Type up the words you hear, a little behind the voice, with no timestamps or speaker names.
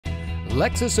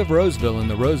Lexus of Roseville in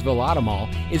the Roseville Auto Mall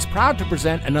is proud to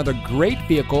present another great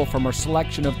vehicle from our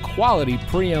selection of quality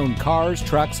pre-owned cars,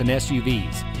 trucks, and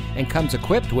SUVs, and comes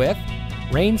equipped with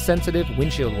rain-sensitive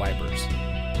windshield wipers,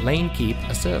 lane keep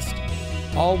assist,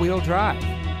 all-wheel drive,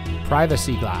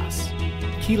 privacy glass,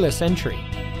 keyless entry,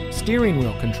 steering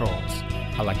wheel controls,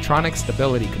 electronic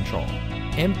stability control,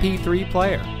 MP3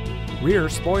 player, rear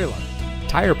spoiler,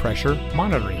 tire pressure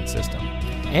monitoring system,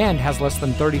 and has less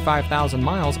than 35,000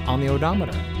 miles on the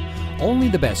odometer. Only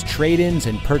the best trade-ins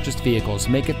and purchased vehicles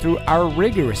make it through our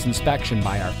rigorous inspection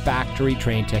by our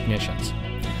factory-trained technicians.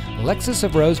 Lexus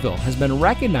of Roseville has been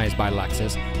recognized by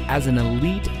Lexus as an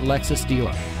elite Lexus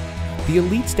dealer. The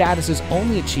elite status is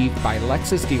only achieved by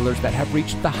Lexus dealers that have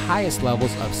reached the highest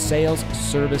levels of sales,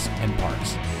 service, and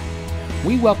parts.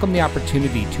 We welcome the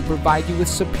opportunity to provide you with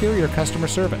superior customer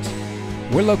service.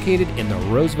 We're located in the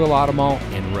Roseville Auto Mall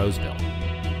in Roseville.